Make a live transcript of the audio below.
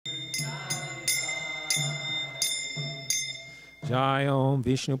Jai Om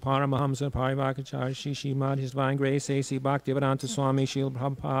Vishnu Paramahamsa Parivakacharya Shri Srimad His Divine Grace A.C. Bhaktivedanta Swami Srila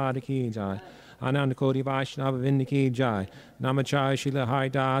Prabhupada Ki Jai Ananda Koti Vaishnava Vrinda Ki Jai Namacharya Srila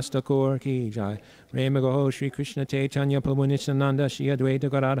Haridas Thakur Ki Jai Prema Goho Shri Krishna Chaitanya Prabhu Nityananda Shri Advaita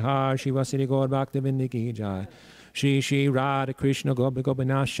Gadadhar Shri Vasiri Gaur Bhaktivinda Ki Jai Shri Shri Radha Krishna Gopi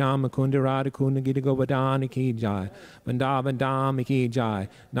Gopinath Shama Kunda Radha Kunda Gita Govardhana Ki Jai Vrindavan Dham Ki Jai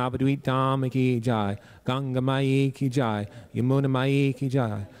Navadvip Dham Ki Jai Ganga Mai Ki Jai Yamuna Mai Ki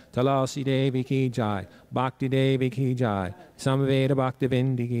Jai Tulasi Devi Ki Jai Bhakti Devi Ki Jai Samaveda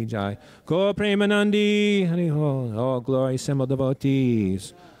Bhaktivinda Ki Jai Gaur Premanandi Hari Ho. All glory simple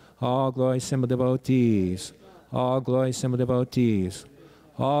devotees, all glory simple devotees, all glory simple devotees,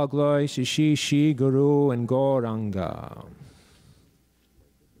 all glory to Shri Shri Guru and Gauranga.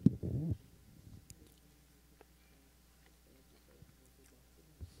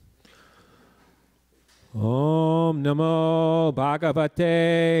 Om Namo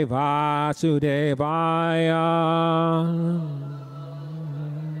Bhagavate Vasudevaya.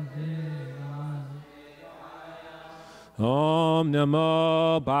 Om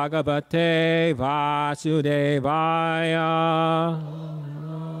Namo Bhagavate Vasudevaya.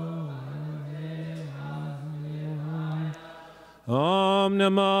 Om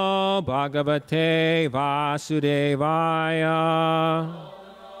Namo Bhagavate Vasudevaya.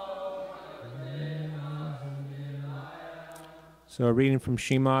 So a reading from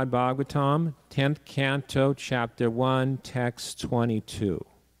Srimad Bhagavatam, 10th Canto, Chapter 1, Text 22.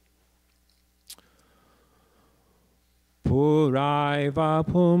 Puraiva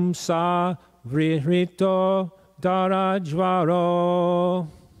pumsa vrihrito darajvaro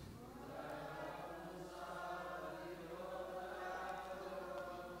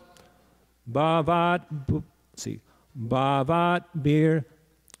Bhavat bir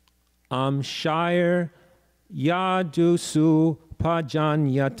amshire yadusu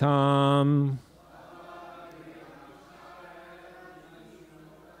pajanyatam.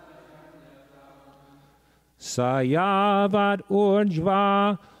 Sayavat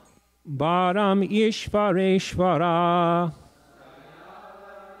urjva baram ishvareshvara.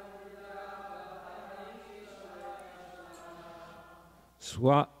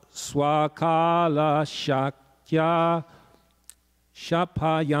 Swakala shaktya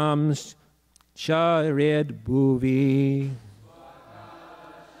shapayam charid bhuvi.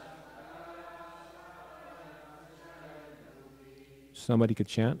 Somebody could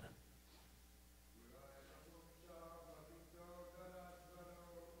chant.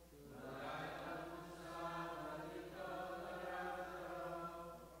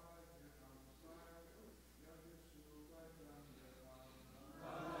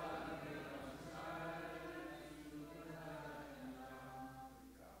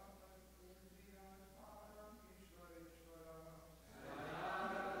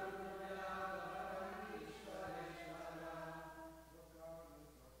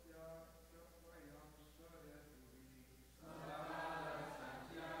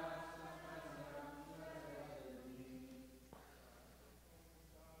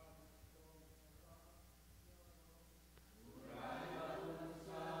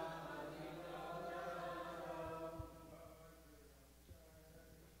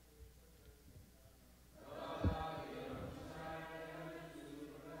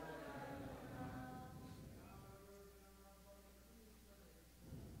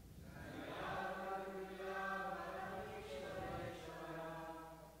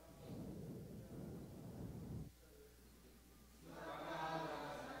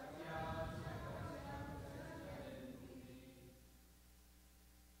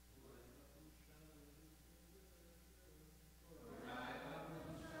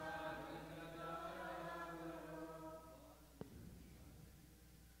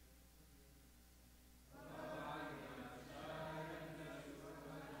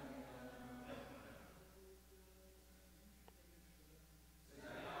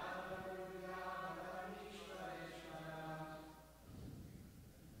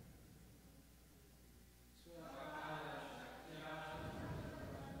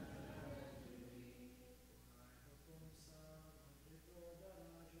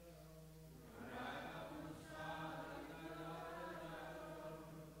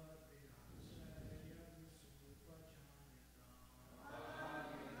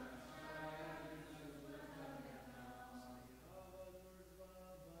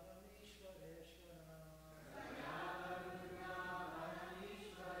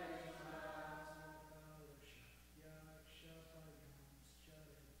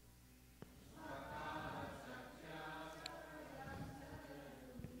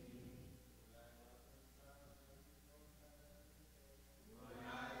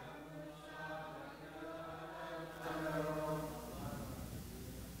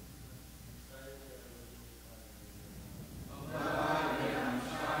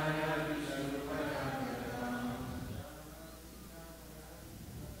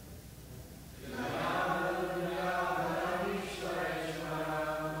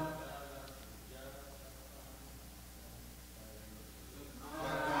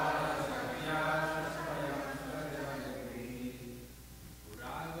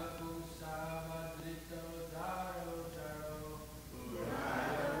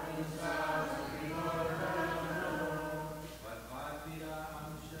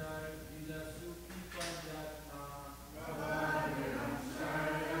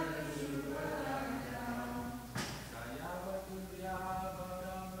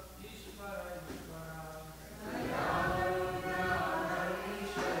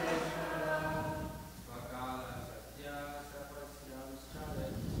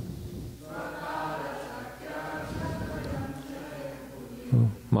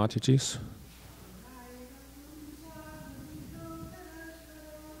 Mataji's.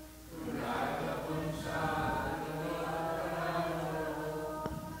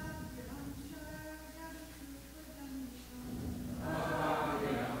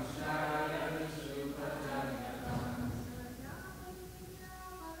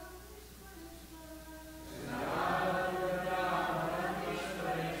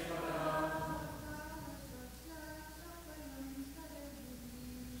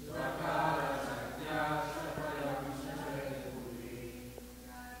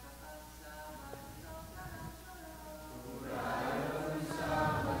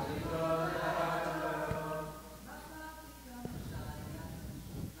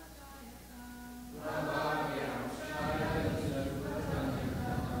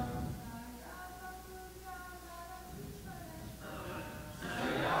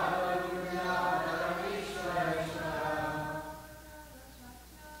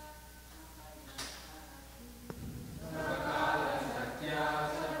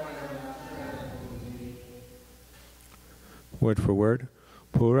 Word for word.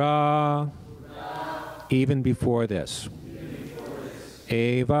 Pura. Even before this.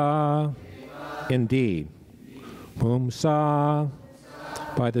 Eva. Indeed. Pumsa.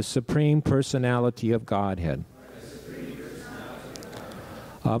 By the Supreme Personality of Godhead.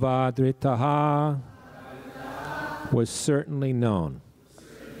 Avadritaha. Was certainly known.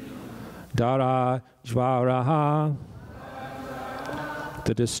 Dara Jvaraha.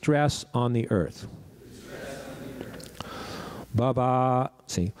 The distress on the earth. Baba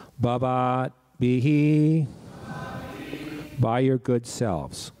Bihi, by your good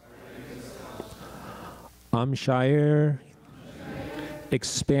selves. Amshire,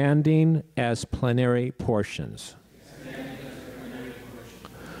 expanding as plenary portions.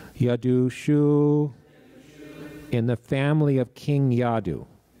 Yadushu, in the family of King Yadu.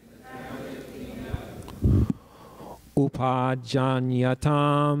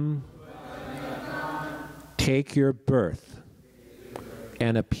 Upajanyatam, take your birth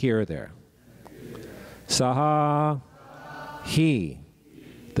and appear there. Saha, he,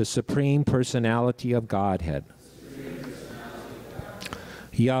 the Supreme Personality of Godhead.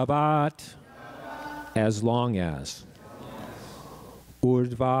 Yavat, as long as.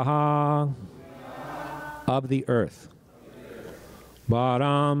 Urdvaha, of the earth.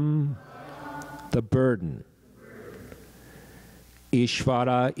 Bharam, the burden.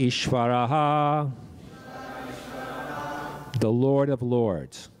 Ishvara, Ishvaraha, the Lord of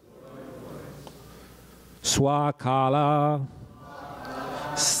Lords. Swakala,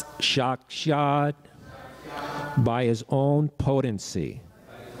 Shakshat, by his own potency,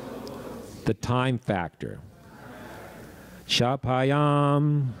 the time factor.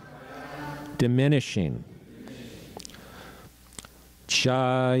 Shapayam, diminishing.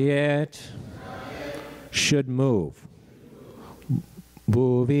 Chayet, should move.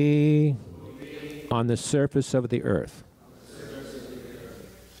 Bhuvi, on the surface of the earth.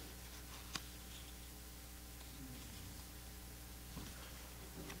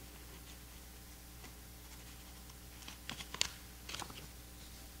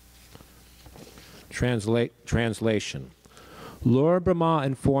 Translation. Lord Brahma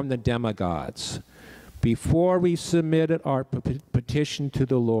informed the demigods, before we submitted our petition to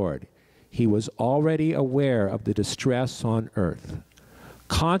the Lord, he was already aware of the distress on earth.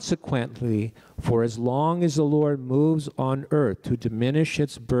 Consequently, for as long as the Lord moves on earth to diminish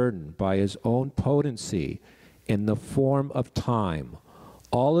its burden by his own potency in the form of time,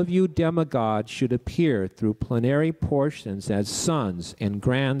 all of you demigods should appear through plenary portions as sons and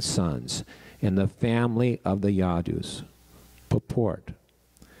grandsons in the family of the Yadus. Purport.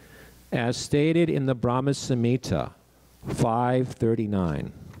 As stated in the Brahma Samhita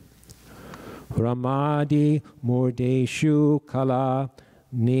 539, Ramadi Murdeshu Kala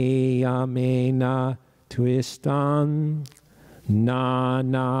Niyamena Twistan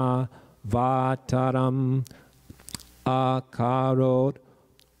Nana Vataram Akarot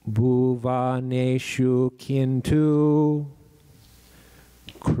Bhuvaneshu Kintu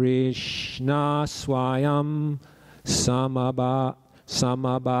Krishna Swayam Samabhavat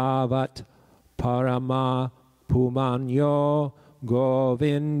Parama Pumanyo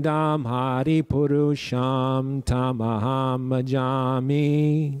Govindam Hari Purusham Tamaham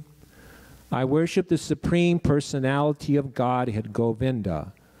Bhajami. I worship the Supreme Personality of Godhead,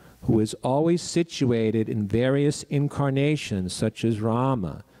 Govinda, who is always situated in various incarnations such as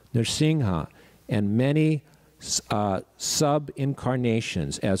Rama, Nrsimha, and many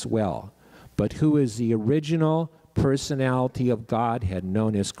sub-incarnations as well, but who is the original personality of Godhead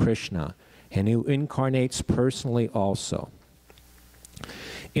known as Krishna, and who incarnates personally also.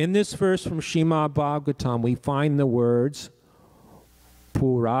 In this verse from Srimad Bhagavatam, we find the words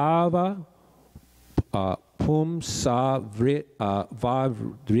Purava Pumsa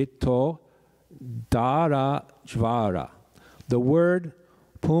Vavrito Dara Jvara. The word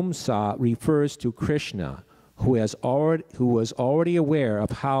Pumsa refers to Krishna, who was already aware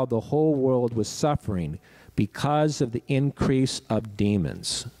of how the whole world was suffering because of the increase of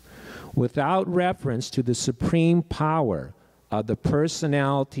demons. Without reference to the supreme power of the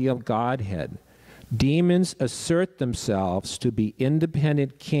personality of Godhead, demons assert themselves to be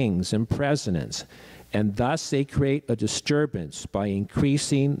independent kings and presidents, and thus they create a disturbance by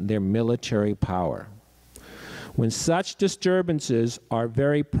increasing their military power. When such disturbances are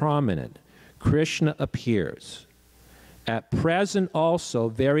very prominent, Krishna appears. At present also,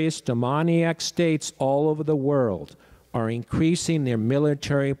 various demoniac states all over the world are increasing their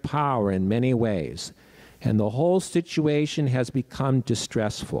military power in many ways, and the whole situation has become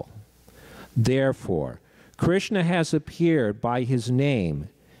distressful. Therefore, Krishna has appeared by his name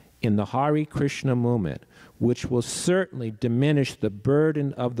in the Hare Krishna movement, which will certainly diminish the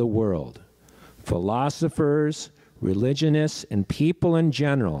burden of the world. Philosophers, religionists, and people in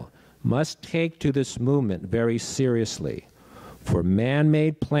general must take to this movement very seriously, for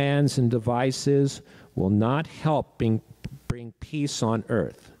man-made plans and devices will not help bring peace on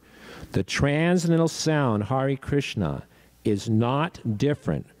earth. The transcendental sound Hare Krishna is not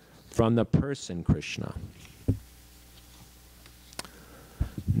different from the person Krishna.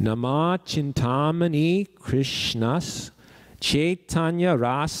 Nama Chintamani Krishnas Chaitanya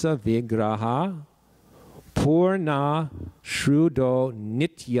Rasa Vigraha Purna Shrudo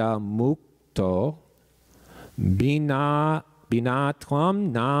Nitya Mukto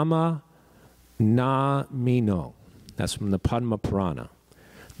Binatvam Nama Namino. That's from the Padma Purana.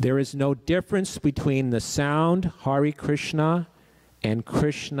 There is no difference between the sound Hare Krishna and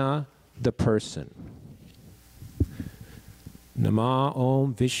Krishna the person. Nama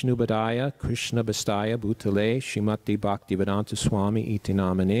Om Vishnu Badaya Krishna Bastaya Bhutale Srimati Bhaktivedanta Swami Iti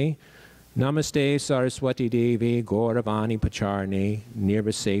Namane Namaste Saraswati Devi Gauravani Pacharne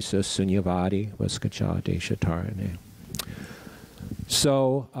Nirvasesa Sunyavadi Vaskacha Deshatarane.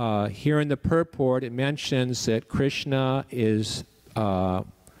 So here in the purport it mentions that Krishna is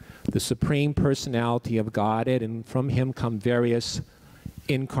the Supreme Personality of Godhead, and from him come various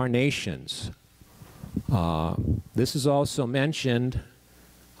incarnations. This is also mentioned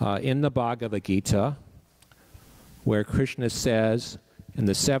in the Bhagavad Gita, where Krishna says in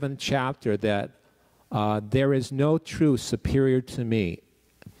the 7th chapter that there is no truth superior to me.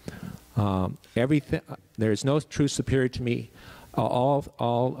 There is no truth superior to me.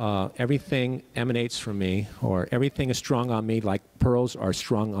 Everything emanates from me, or everything is strung on me like pearls are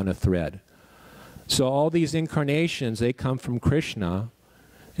strung on a thread. So all these incarnations, they come from Krishna.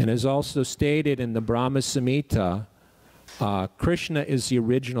 And as also stated in the Brahma Samhita, Krishna is the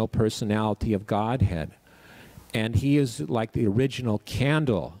original personality of Godhead. And he is like the original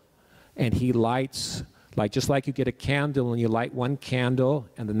candle. And he lights, just like you get a candle and you light one candle,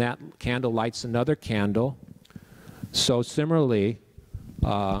 and then that candle lights another candle. So similarly,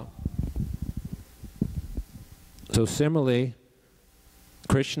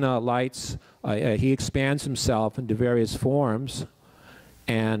 Krishna lights, he expands himself into various forms.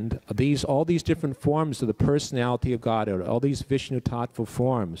 And all these different forms of the personality of God, all these Vishnu Tattva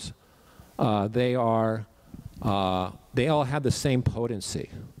forms, they all have the same potency.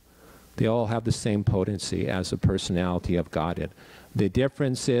 They all have the same potency as the personality of Godhead. The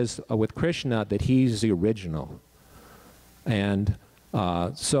difference is with Krishna that he's the original. And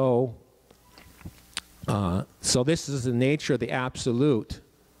so this is the nature of the Absolute.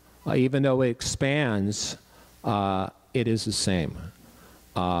 Even though it expands, it is the same.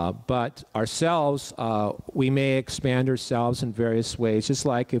 But ourselves, we may expand ourselves in various ways, just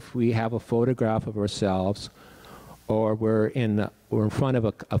like if we have a photograph of ourselves, or we're in front of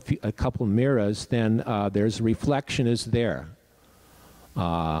a couple mirrors, then there's reflection is there.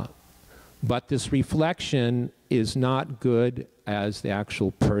 But this reflection is not good as the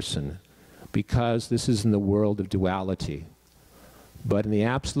actual person, because this is in the world of duality. But in the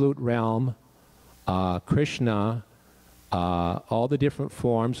absolute realm, Krishna, all the different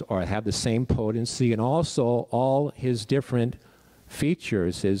forms have the same potency, and also all his different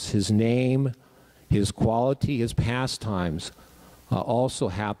features, his name, his quality, his pastimes, also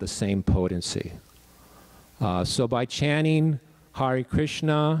have the same potency. So by chanting Hare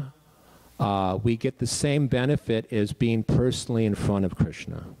Krishna, we get the same benefit as being personally in front of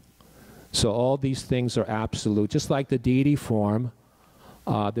Krishna. So all these things are absolute. Just like the deity form,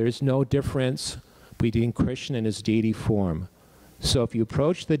 there is no difference between Krishna and his deity form. So if you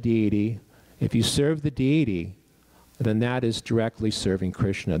approach the deity, if you serve the deity, then that is directly serving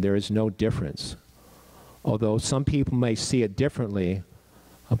Krishna. There is no difference. Although some people may see it differently,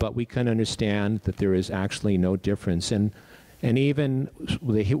 but we can understand that there is actually no difference. And even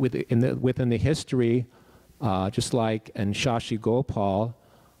within the history, just like in Shashi Gopal,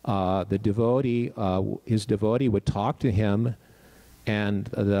 the devotee, his devotee would talk to him, and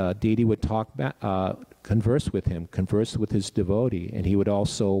the deity would converse with him, converse with his devotee, and he would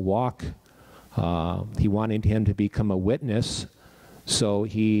also walk. He wanted him to become a witness, so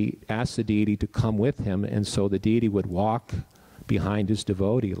he asked the deity to come with him, and so the deity would walk behind his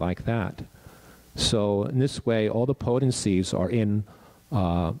devotee like that. So in this way, all the potencies are in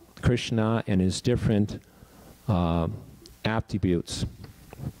Krishna and his different attributes.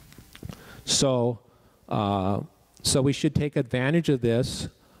 So we should take advantage of this,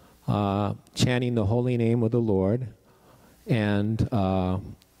 chanting the holy name of the Lord, and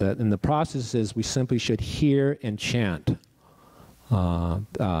in the process is we simply should hear and chant.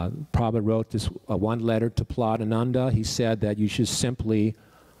 Prabhupada wrote this one letter to Pladananda. He said that you should simply,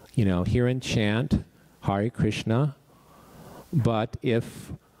 hear and chant Hare Krishna. But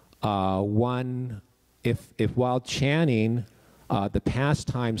if while chanting, the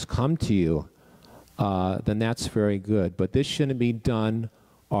pastimes come to you, then that's very good. But this shouldn't be done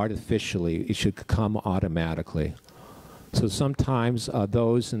artificially. It should come automatically. So sometimes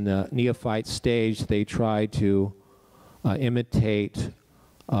those in the neophyte stage, they try to imitate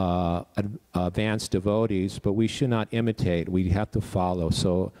advanced devotees, but we should not imitate. We have to follow.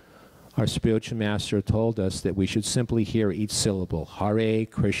 So our spiritual master told us that we should simply hear each syllable. Hare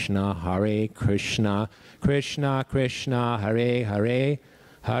Krishna, Krishna Krishna, Hare Hare,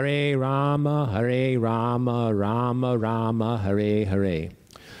 Hare Rama, Rama Rama, Hare Hare.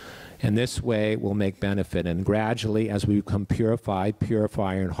 And this way we'll make benefit. And gradually, as we become purified,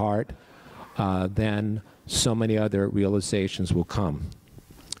 purify our heart, then so many other realizations will come.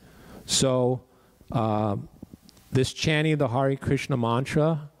 So this chanting of the Hare Krishna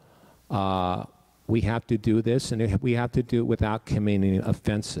mantra, we have to do this, and we have to do it without committing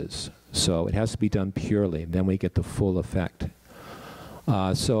offenses. So it has to be done purely, then we get the full effect.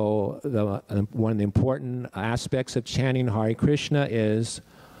 So one of the important aspects of chanting Hare Krishna is,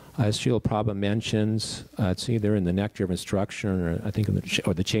 as Srila Prabhupada mentions, it's either in the Nectar of Instruction or I think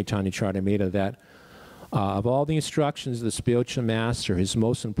or the Chaitanya Charitamrita, that of all the instructions of the spiritual master, his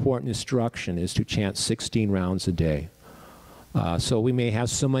most important instruction is to chant 16 rounds a day. So we may have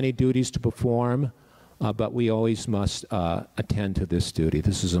so many duties to perform, but we always must attend to this duty.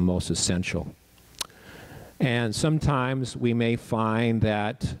 This is the most essential. And sometimes we may find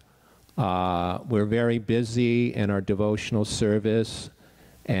that we're very busy in our devotional service,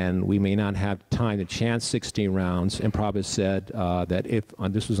 and we may not have time to chant 16 rounds. And Prabhupada said that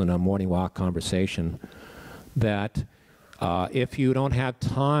this was in a morning walk conversation, that if you don't have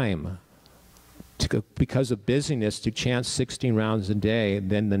time because of busyness to chant 16 rounds a day,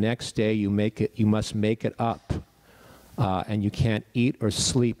 then the next day you must make it up, and you can't eat or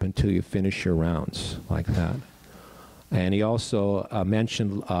sleep until you finish your rounds like that. And he also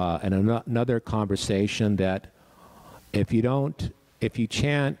mentioned in another conversation that if you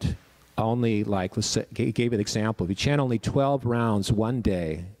chant only, like, let's say, he gave an example, if you chant only 12 rounds one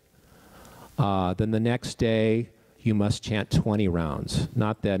day, then the next day you must chant 20 rounds.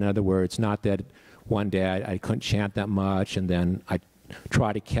 Not that, in other words, not that one day I couldn't chant that much and then I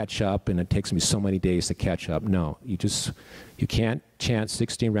try to catch up and it takes me so many days to catch up. No, you can't chant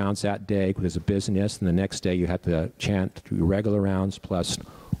 16 rounds that day because there's a business, and the next day you have to chant your regular rounds plus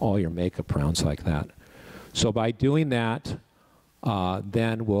all your makeup rounds like that. So by doing that,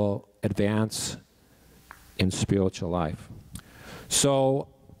 then we'll advance in spiritual life. So,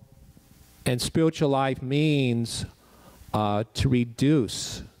 and spiritual life means to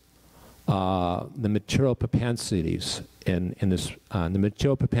reduce the material propensities. In this, the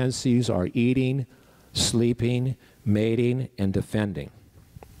material propensities are eating, sleeping, mating, and defending.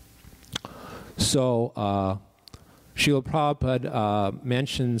 So, Srila Prabhupada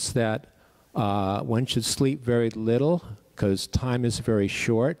mentions that one should sleep very little because time is very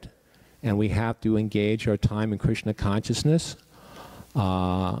short, and we have to engage our time in Krishna consciousness.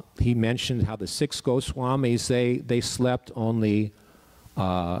 He mentioned how the 6 Goswamis, they slept only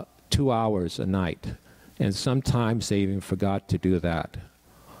 2 hours a night, and sometimes they even forgot to do that.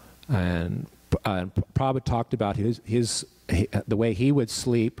 And Prabhupada talked about the way he would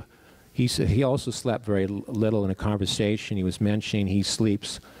sleep. He said he also slept very little. In a conversation he was mentioning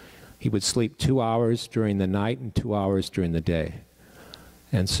he would sleep 2 hours during the night and 2 hours during the day.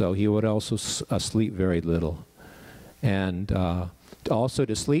 And so he would also sleep very little. And also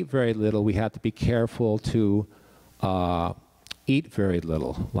to sleep very little, we have to be careful to eat very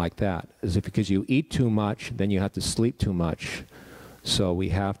little, like that. Because you eat too much, then you have to sleep too much. So we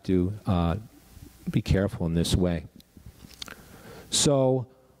have to be careful in this way. So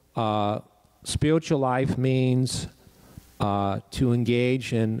spiritual life means to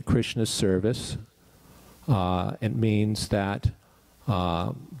engage in Krishna's service. It means that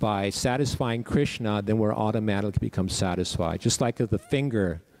by satisfying Krishna, then we're automatically become satisfied. Just like the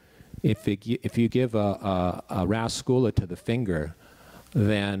finger, if you give a rasgulla to the finger,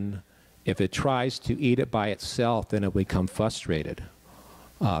 then if it tries to eat it by itself, then it will become frustrated.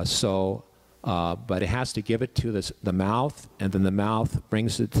 But it has to give it to the mouth, and then the mouth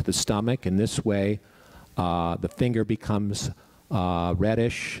brings it to the stomach, and this way the finger becomes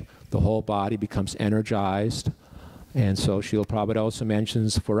reddish, the whole body becomes energized. And so Srila Prabhupada also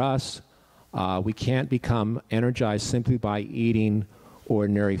mentions for us, we can't become energized simply by eating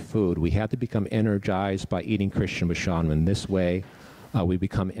ordinary food. We have to become energized by eating Krishna Prashadam. This way we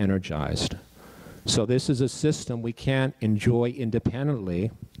become energized. So this is a system we can't enjoy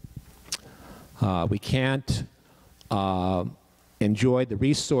independently. We can't enjoy the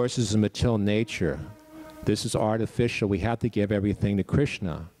resources of material nature. This is artificial. We have to give everything to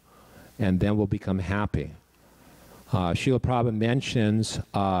Krishna, and then we'll become happy. Srila Prabhupada mentions,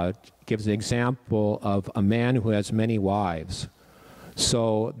 gives an example of a man who has many wives.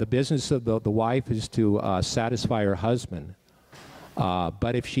 So the business of the wife is to satisfy her husband.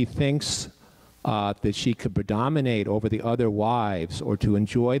 But if she thinks that she could predominate over the other wives or to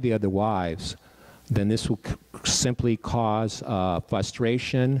enjoy the other wives, then this will simply cause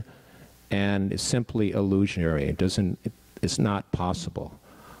frustration, and it's simply illusionary. It's not possible.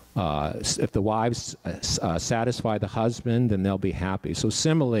 If the wives satisfy the husband, then they'll be happy. So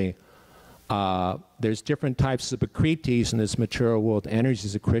similarly, there's different types of prakritis in this material world,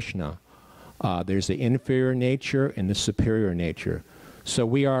 energies of Krishna. There's the inferior nature and the superior nature. So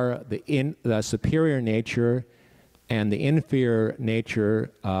we are the superior nature, and the inferior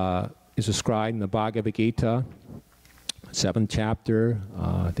nature is described in the Bhagavad Gita, 7th chapter,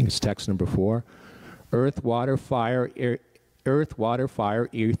 I think it's text number 4. Earth, water, fire,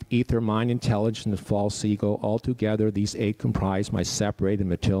 ether, mind, intelligence, and the false ego, altogether these 8 comprise my separated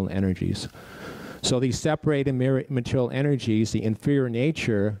material energies. So these separated material energies, the inferior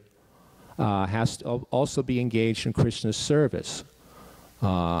nature, has to also be engaged in Krishna's service.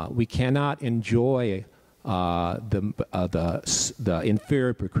 We cannot enjoy the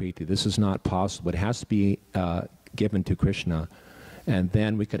inferior prakriti. This is not possible. It has to be given to Krishna, and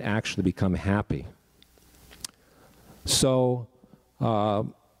then we could actually become happy. So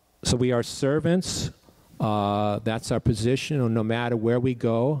we are servants. That's our position, and no matter where we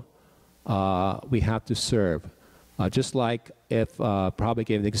go, we have to serve. Just like if probably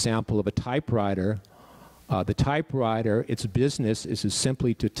gave an example of a typewriter. The typewriter, its business is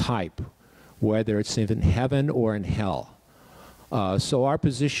simply to type, whether it's in heaven or in hell. So our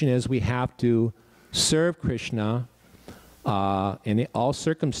position is we have to serve Krishna in all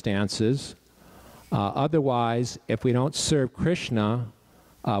circumstances. Otherwise, if we don't serve Krishna,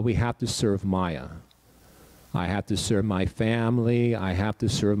 we have to serve Maya. I have to serve my family, I have to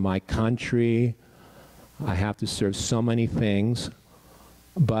serve my country, I have to serve so many things.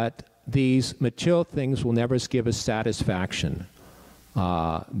 But these material things will never give us satisfaction.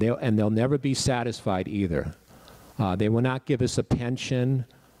 They'll never be satisfied either. They will not give us a pension.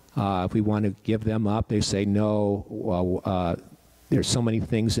 If we want to give them up, they say, no, well, there's so many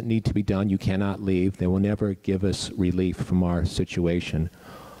things that need to be done, you cannot leave. They will never give us relief from our situation.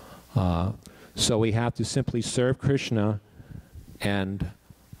 So we have to simply serve Krishna and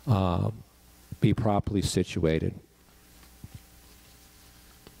be properly situated.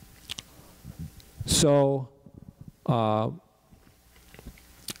 So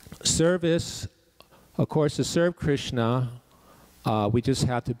service, of course, to serve Krishna, we just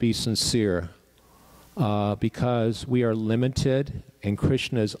have to be sincere. Because we are limited and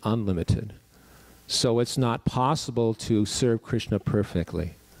Krishna is unlimited. So it's not possible to serve Krishna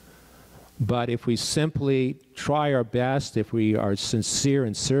perfectly. But if we simply try our best, if we are sincere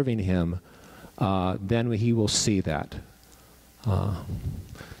in serving him, then he will see that.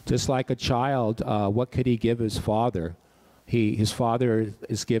 Just like a child, what could he give his father? His father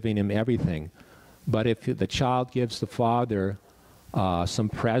is giving him everything. But if the child gives the father some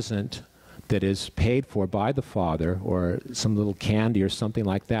present that is paid for by the father, or some little candy or something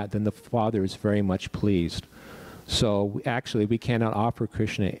like that, then the father is very much pleased. So actually we cannot offer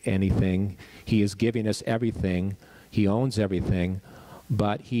Krishna anything. He is giving us everything. He owns everything.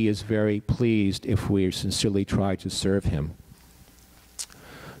 but he is very pleased if we sincerely try to serve him.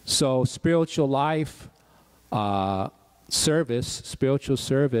 So spiritual life, spiritual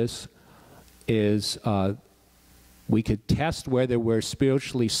service is, we could test whether we're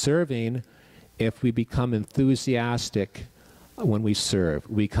spiritually serving if we become enthusiastic when we serve,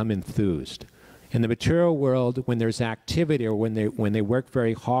 we become enthused. In the material world, when there's activity or when they work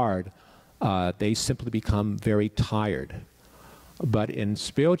very hard, they simply become very tired. But in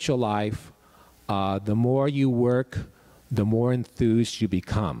spiritual life, the more you work, the more enthused you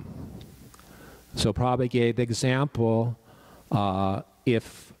become. So Prabhupada gave the example,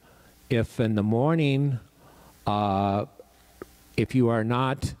 if in the morning, if you are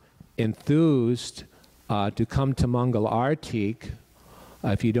not enthused to come to Mangal Artik,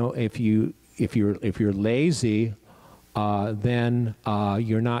 if you're lazy, then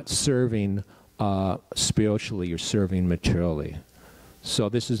you're not serving spiritually, you're serving materially. So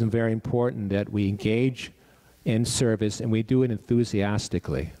this is very important that we engage in service and we do it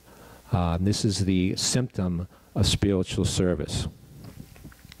enthusiastically. This is the symptom of spiritual service.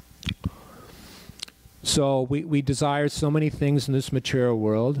 So we desire so many things in this material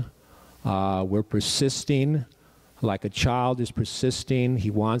world. We're persisting, like a child is persisting.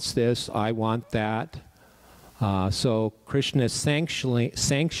 He wants this, I want that. So Krishna is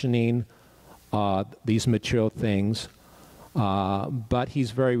sanctioning these material things, but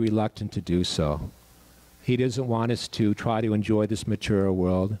he's very reluctant to do so. He doesn't want us to try to enjoy this material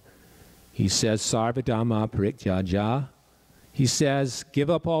world. He says, Sarvadhamma parityaja. He says, give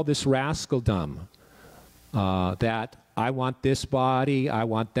up all this rascaldom, that I want this body, I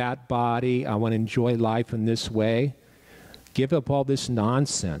want that body, I want to enjoy life in this way. Give up all this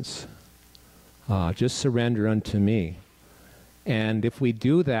nonsense. Just surrender unto me. And if we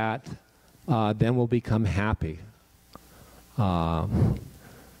do that, then we'll become happy.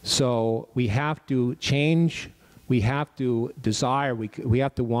 So we have to change, we have to desire, we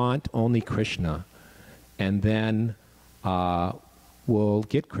have to want only Krishna. And then we'll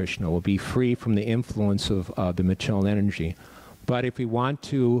get Krishna, we'll be free from the influence of the material energy. But if we want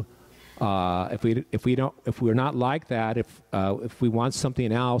to, if we're not like that, if we want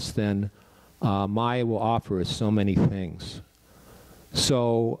something else, then Maya will offer us so many things.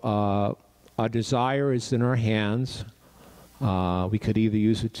 So our desire is in our hands. We could either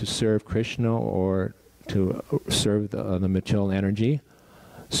use it to serve Krishna or to serve the material energy.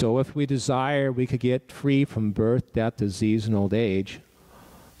 So if we desire, we could get free from birth, death, disease, and old age.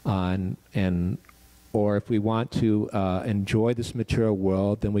 Or if we want to enjoy this material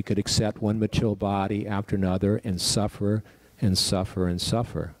world, then we could accept one material body after another and suffer and suffer and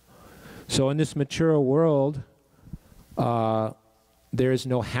suffer. So in this material world, there is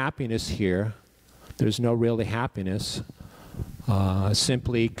no happiness here. There's no really happiness,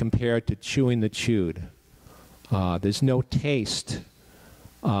 simply compared to chewing the chewed. There's no taste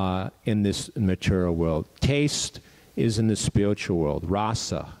in this material world. Taste is in the spiritual world.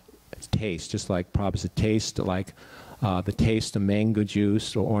 Rasa, taste, just like Prabhupada said, taste, like the taste of mango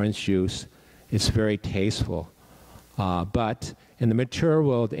juice or orange juice. It's very tasteful. But in the material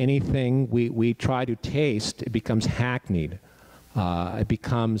world, anything we try to taste, it becomes hackneyed.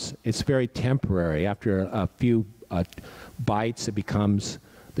 It's very temporary. After a few bites,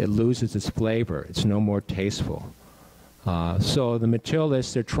 it loses its flavor. It's no more tasteful. So the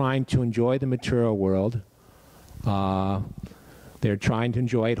materialists, they're trying to enjoy the material world. They're trying to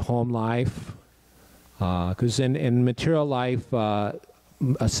enjoy home life. Because in material life,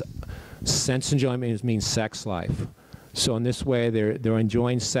 sense enjoyment means sex life. So in this way, they're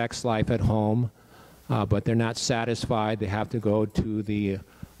enjoying sex life at home, but they're not satisfied. They have to go to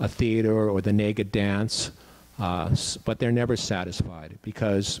a theater or the naked dance, but they're never satisfied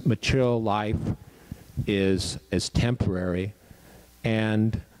because material life is temporary,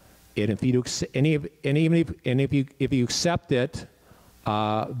 and if you accept it,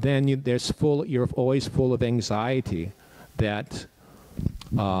 then you're always full of anxiety that.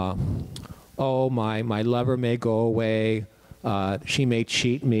 Oh, my lover may go away, she may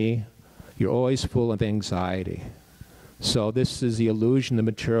cheat me. You're always full of anxiety. So this is the illusion of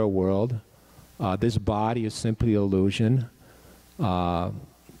the material world. This body is simply illusion.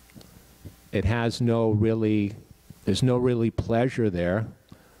 It has there's no really pleasure there.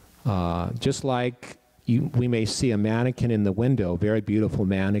 Just like we may see a mannequin in the window, very beautiful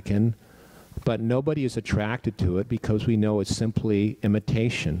mannequin, but nobody is attracted to it because we know it's simply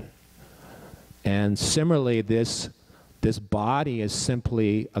imitation. And similarly, this body is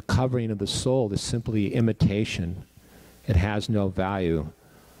simply a covering of the soul. It's simply imitation. It has no value.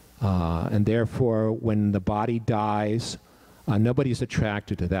 And therefore, when the body dies, Nobody's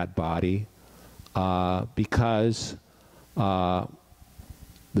attracted to that body because the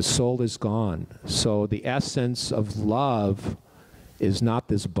soul is gone. So the essence of love is not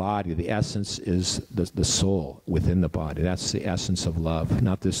this body. The essence is the soul within the body. That's the essence of love,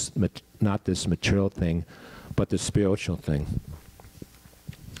 not this material thing, but the spiritual thing.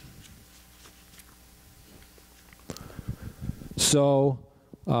 So,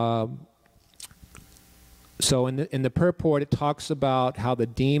 in the purport, it talks about how the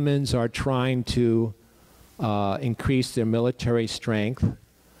demons are trying to increase their military strength,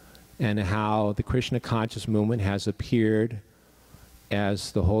 and how the Krishna conscious movement has appeared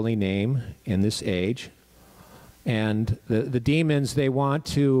as the holy name in this age. And the demons, they want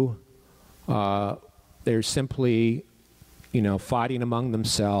to, they're simply, fighting among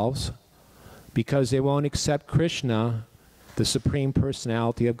themselves because they won't accept Krishna, the Supreme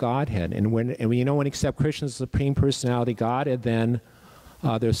Personality of Godhead. And when you don't want to accept Krishna, the Supreme Personality of Godhead, then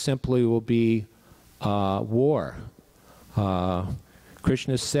there simply will be war.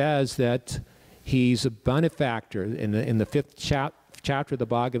 Krishna says that he's a benefactor. In the 5th chapter of the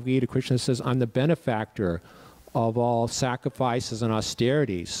Bhagavad Gita, Krishna says, I'm the benefactor of all sacrifices and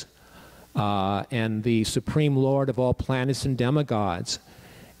austerities, and the Supreme Lord of all planets and demigods,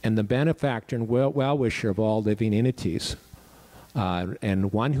 and the benefactor and well-wisher of all living entities.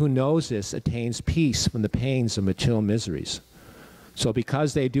 And one who knows this attains peace from the pains of material miseries. So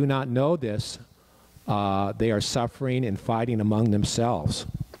because they do not know this, they are suffering and fighting among themselves.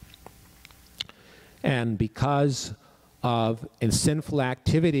 And because of sinful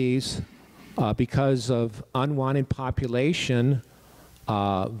activities, because of unwanted population,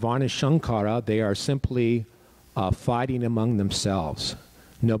 Varnashankara, they are simply fighting among themselves.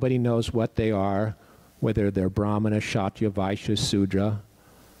 Nobody knows what they are, whether they're Brahmana, Kshatriya, Vaishya, Sudra.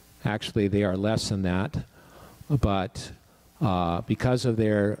 Actually, they are less than that. But because of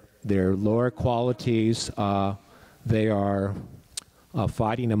their lower qualities, they are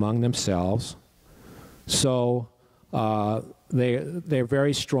fighting among themselves. So they're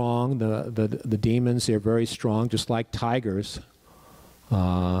very strong. The demons, they're very strong, just like tigers.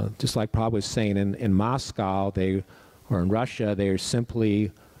 Just like Prabhupada was saying, in Moscow, or in Russia, they're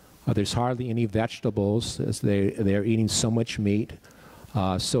simply, there's hardly any vegetables, as they're eating so much meat.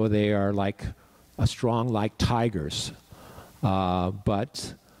 So they are strong like tigers.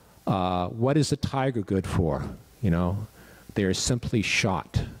 But what is a tiger good for? They're simply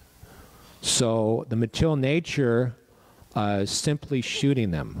shot. So the material nature is simply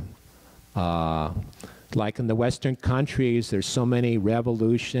shooting them. Like in the Western countries, there's so many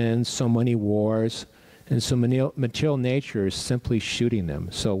revolutions, so many wars, and so material nature is simply shooting them.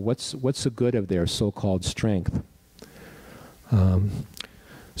 So what's the good of their so-called strength?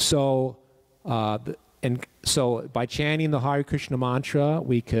 So by chanting the Hare Krishna mantra,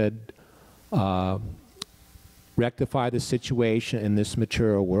 we could rectify the situation in this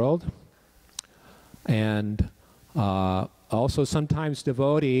material world. And also sometimes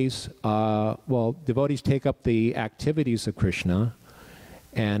devotees, devotees take up the activities of Krishna,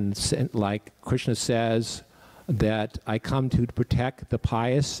 and like Krishna says that I come to protect the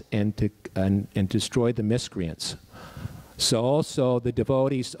pious and destroy the miscreants. So also the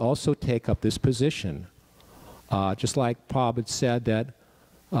devotees also take up this position. Just like Prabhupada said that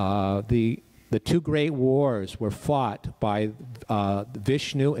the two great wars were fought by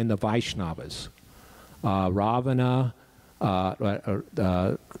Vishnu and the Vaishnavas. Ravana, Lord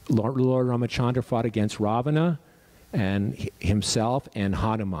Ramachandra fought against Ravana and himself and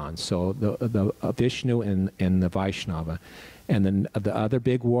Hanuman. So the Vishnu and the Vaishnava. And then the other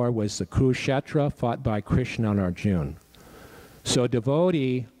big war was the Kurukshetra, fought by Krishna and Arjuna. So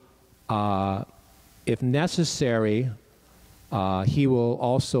devotee, if necessary, he will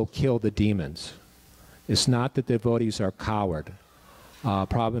also kill the demons. It's not that devotees are coward.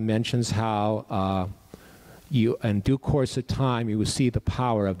 Prabhupada mentions how in due course of time, you will see the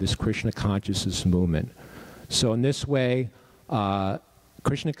power of this Krishna consciousness movement. So in this way,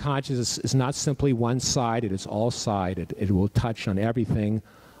 Krishna consciousness is not simply one-sided, it's all-sided. It will touch on everything,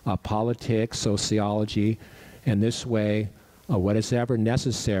 politics, sociology. In this way, what is ever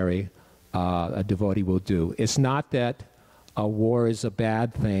necessary, a devotee will do. It's not that a war is a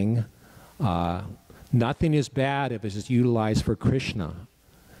bad thing. Nothing is bad if it's utilized for Krishna.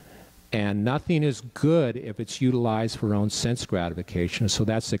 And nothing is good if it's utilized for own sense gratification. So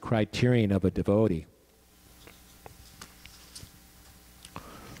that's the criterion of a devotee.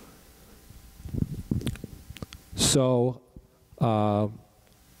 So a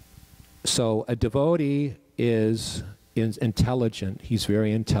devotee is intelligent. He's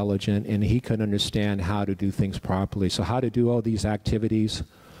very intelligent, and he could understand how to do things properly. So how to do all these activities,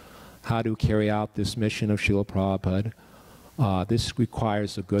 how to carry out this mission of Srila Prabhupada, this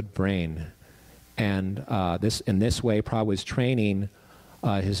requires a good brain. And in this way, Prabhupada was training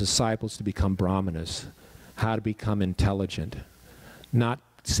his disciples to become brahmanas, how to become intelligent, not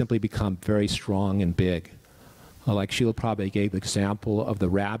simply become very strong and big. Like Srila Prabhupada gave the example of the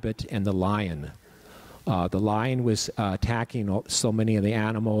rabbit and the lion. The lion was attacking so many of the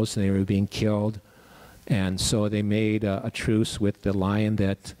animals, and they were being killed. And so they made a truce with the lion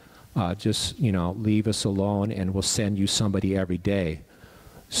that just, leave us alone and we'll send you somebody every day.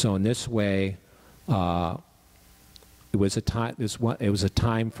 So in this way, it was a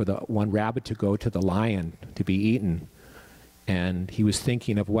time for the one rabbit to go to the lion to be eaten. And he was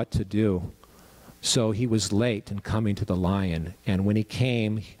thinking of what to do. So he was late in coming to the lion. And when he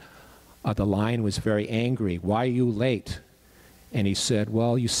came, the lion was very angry. "Why are you late?" And he said,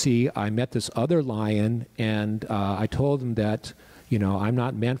 "Well, you see, I met this other lion, and I told him that, I'm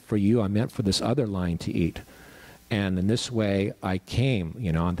not meant for you, I'm meant for this other lion to eat. And in this way, I came,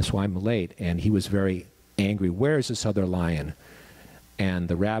 and that's why I'm late." And he was very angry. "Where is this other lion?" And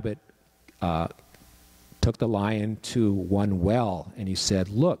the rabbit took the lion to one well, and he said,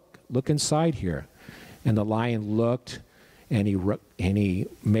 look inside here." And the lion looked, and he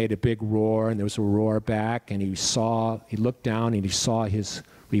made a big roar, and there was a roar back, and he looked down, and he saw his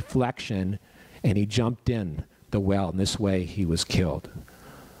reflection, and he jumped in the well, and this way he was killed.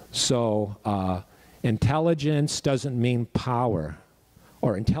 So intelligence doesn't mean power,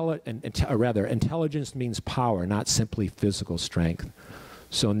 or rather, intelligence means power, not simply physical strength.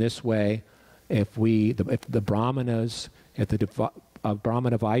 So in this way, if the Brahmanas,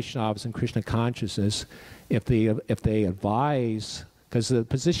 Brahmana Vaishnavas in Krishna consciousness, if they advise, because the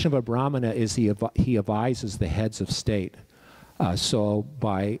position of a Brahmana is he advises the heads of state. So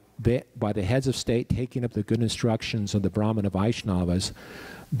by the heads of state taking up the good instructions of the Brahmana Vaishnavas,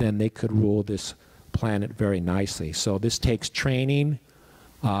 then they could rule this planet very nicely. So this takes training.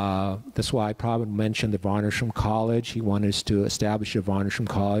 That's why Prabhupada mentioned the Varnashram College. He wanted us to establish a Varnashram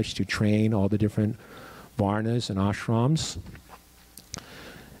College to train all the different Varnas and ashrams.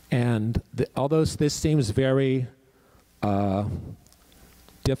 And although this seems very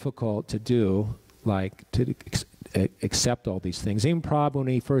difficult to do, like to accept all these things. Even Prabhupada, when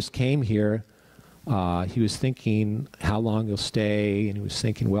he first came here, he was thinking how long he'll stay, and he was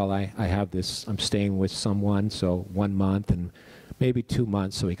thinking, well, I have this, I'm staying with someone, so 1 month and maybe 2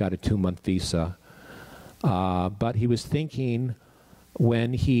 months, so he got a 2-month visa. But he was thinking,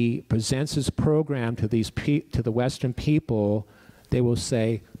 when he presents his program to the Western people, they will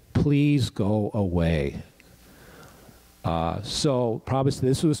say, "Please go away." So probably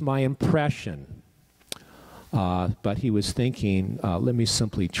this was my impression. But he was thinking, let me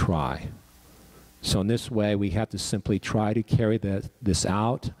simply try. So in this way, we have to simply try to carry this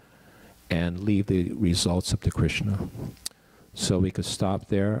out and leave the results up to Krishna. So we could stop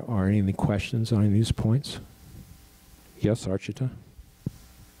there. Are any questions on any of these points? Yes, Archita?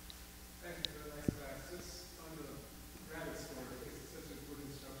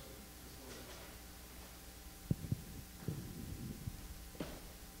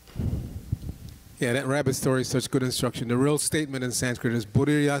 Yeah, that rabbit story is such good instruction. The real statement in Sanskrit is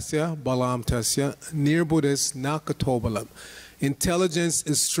Buddhiyasya balam tasya nirbuddhis nakatobalam. Intelligence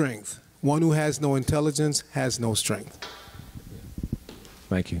is strength. One who has no intelligence has no strength.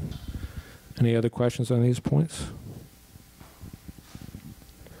 Thank you. Any other questions on these points?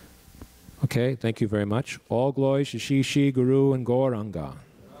 Okay, thank you very much. All glory to Shishi, Guru, and Gauranga.